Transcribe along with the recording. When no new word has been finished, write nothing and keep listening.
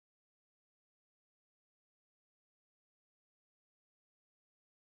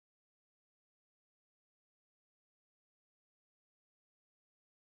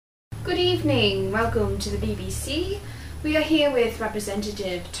Good evening, welcome to the BBC. We are here with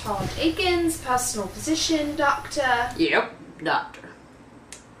Representative Todd Akin, personal physician, doctor. Yep, doctor.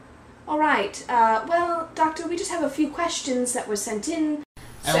 Alright, well, doctor, we just have a few questions that were sent in.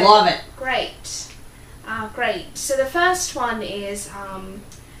 I love it. Great. Great. So the first one is,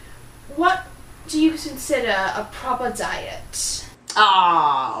 what do you consider a proper diet?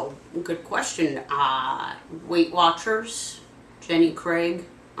 Good question. Weight Watchers, Jenny Craig,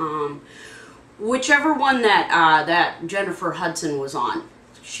 whichever one that Jennifer Hudson was on.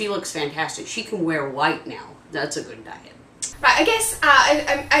 She looks fantastic. She can wear white now. That's a good diet. Right, I guess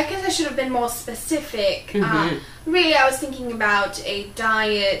I should have been more specific. Really, I was thinking about a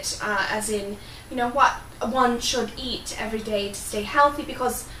diet, as in, you know, what one should eat every day to stay healthy,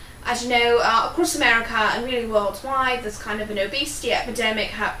 because, as you know, across America and really worldwide, there's kind of an obesity epidemic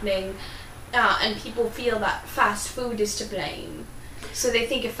happening, and people feel that fast food is to blame. So they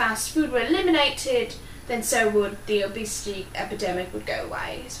think if fast food were eliminated, then so would the obesity epidemic would go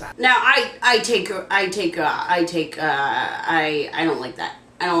away as well. Now, I don't like that.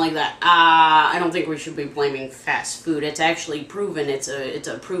 I don't like that. I don't think we should be blaming fast food. It's actually proven. It's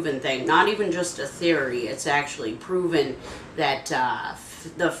a proven thing. Not even just a theory. It's actually proven that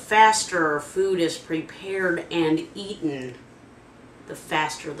the faster food is prepared and eaten, the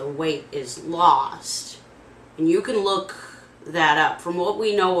faster the weight is lost. And you can look that up. From what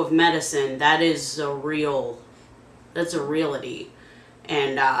we know of medicine, that's a reality.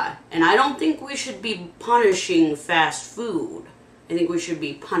 And I don't think we should be punishing fast food. I think we should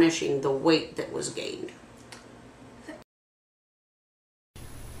be punishing the weight that was gained.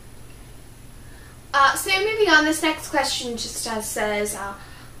 So moving on, this next question just says,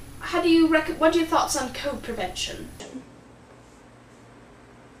 what are your thoughts on cold prevention?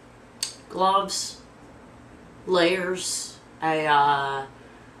 Gloves, layers. I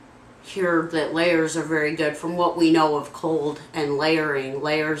hear that layers are very good. From what we know of cold and layering,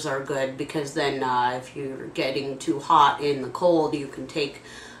 layers are good because then if you're getting too hot in the cold, you can take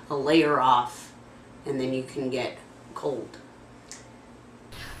a layer off and then you can get cold.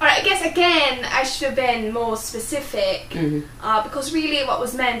 Alright, I guess again I should have been more specific, because really what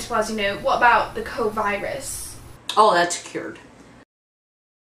was meant was, you know, what about the COVID virus? Oh, that's cured.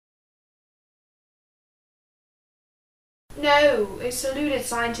 No, it's eluded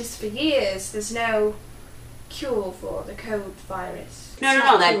scientists for years. There's no cure for the COVID virus.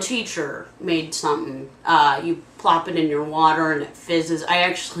 No, that teacher made something. You plop it in your water and it fizzes.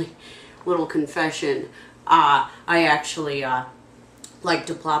 Little confession, I actually like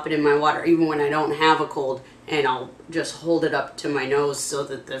to plop it in my water even when I don't have a cold, and I'll just hold it up to my nose so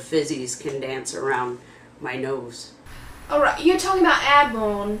that the fizzies can dance around my nose. Alright, you're talking about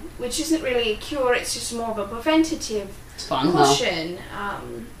airborne, which isn't really a cure, it's just more of a preventative caution.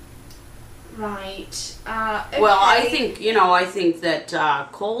 Right. Okay. Well, I think that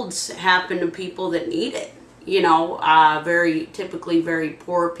colds happen to people that need it. You know, typically very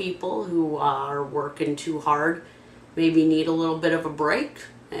poor people who are working too hard maybe need a little bit of a break,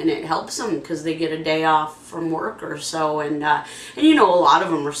 and it helps them because they get a day off from work or so, and you know, a lot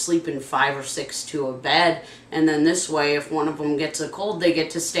of them are sleeping 5 or 6 to a bed, and then this way, if one of them gets a cold, they get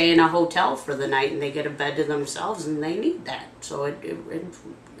to stay in a hotel for the night and they get a bed to themselves, and they need that. So it's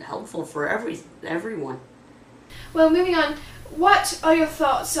helpful for everyone. Well, moving on, what are your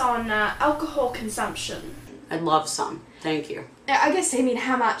thoughts on alcohol consumption? I'd love some. Thank you. I guess, I mean,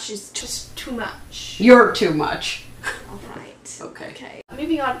 how much is just too much? You're too much. Alright. Okay.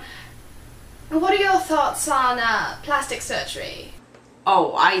 Moving on, what are your thoughts on plastic surgery?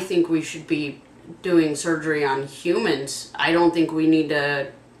 Oh, I think we should be doing surgery on humans. I don't think we need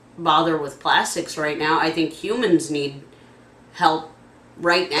to bother with plastics right now. I think humans need help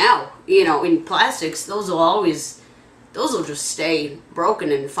right now. You know, in plastics, those will just stay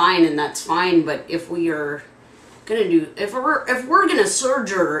broken and fine, and that's fine. But if we're gonna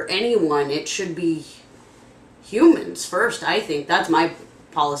surgery anyone, it should be humans first. I think that's my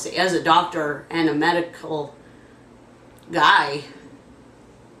policy as a doctor and a medical guy.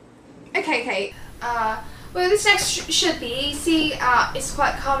 Okay. Well, this next should be easy. It's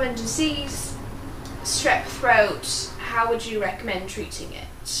quite a common disease, strep throat. How would you recommend treating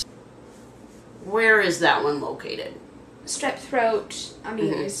it? Where is that one located? Strep throat, I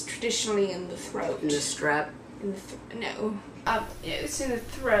mean, is traditionally in the throat. In the strep? It's in the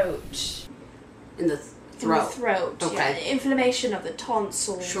throat. In the throat. In the throat, okay. Yeah. The inflammation of the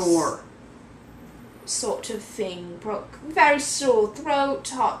tonsils. Sure. Sort of thing. Very sore throat,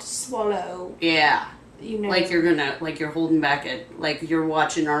 hard to swallow. Yeah. You know. Like you're holding back like you're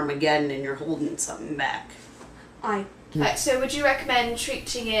watching Armageddon and you're holding something back. I So would you recommend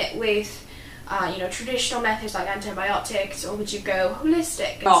treating it with traditional methods like antibiotics, or would you go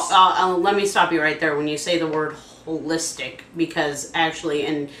holistic? Let me stop you right there when you say the word holistic, because actually,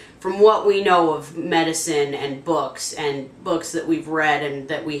 and from what we know of medicine and books that we've read and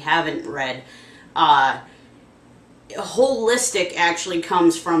that we haven't read, holistic actually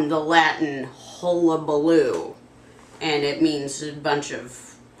comes from the Latin hullabaloo, and it means a bunch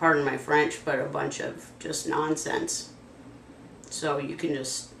of, pardon my French, but a bunch of just nonsense. So you can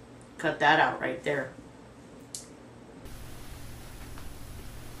just cut that out right there.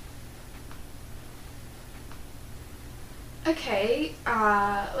 Okay,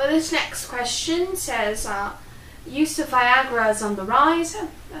 well, this next question says, use of Viagra is on the rise.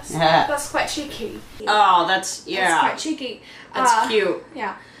 That's quite cheeky. Oh, that's quite cheeky. That's cute.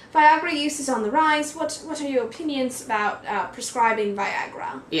 Yeah. Viagra use is on the rise. What are your opinions about prescribing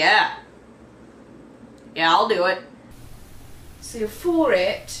Viagra? Yeah, I'll do it. So you're for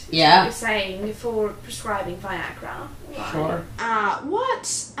it? Yeah. You're saying you're for prescribing Viagra. Right. Sure.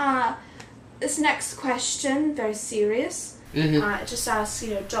 This next question, very serious. Mm-hmm. It just asks,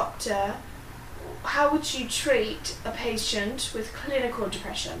 doctor, how would you treat a patient with clinical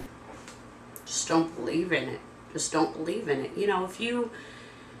depression? Just don't believe in it. Just don't believe in it.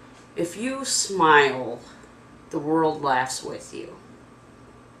 If you smile, the world laughs with you.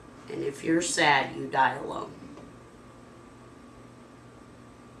 And if you're sad, you die alone.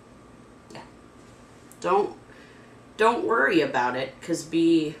 Yeah. Don't worry about it,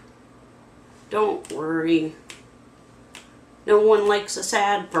 don't worry. No one likes a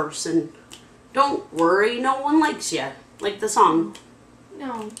sad person. Don't worry, no one likes you. Like the song.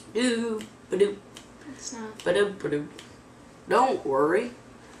 No. Doo-ba-doo. It's not. Ba-doo-ba-doo. Don't worry.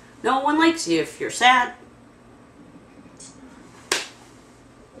 No one likes you if you're sad.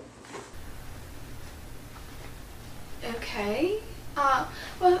 Okay.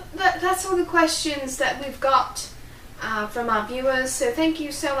 Well, that's all the questions that we've got from our viewers. So thank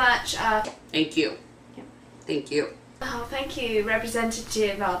you so much. Thank you. Yep. Thank you. Thank you,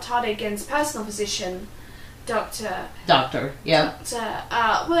 Representative Todd Akin's personal physician, Doctor. Yeah.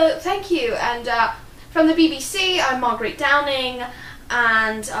 Well, thank you. And from the BBC, I'm Margaret Downing,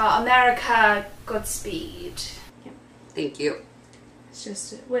 and America, Godspeed. Yep. Thank you. It's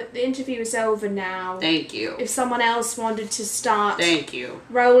just, the interview is over now. Thank you. If someone else wanted to start Thank you.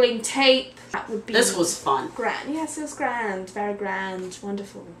 rolling tape, that would be... This was fun. Grand. Yes, it was grand. Very grand.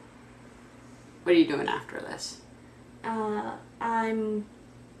 Wonderful. What are you doing after this? I'm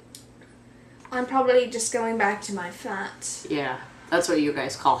probably just going back to my flat. Yeah, that's what you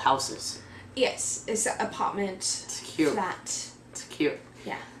guys call houses. Yes, it's an apartment. It's cute. Flat. It's cute.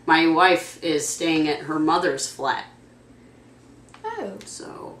 Yeah. My wife is staying at her mother's flat. Oh.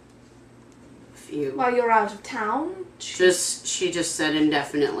 So, if you... While you're out of town? She just said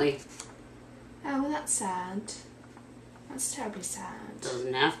indefinitely. Oh, well, that's sad. That's terribly sad.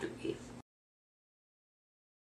 Doesn't have to be.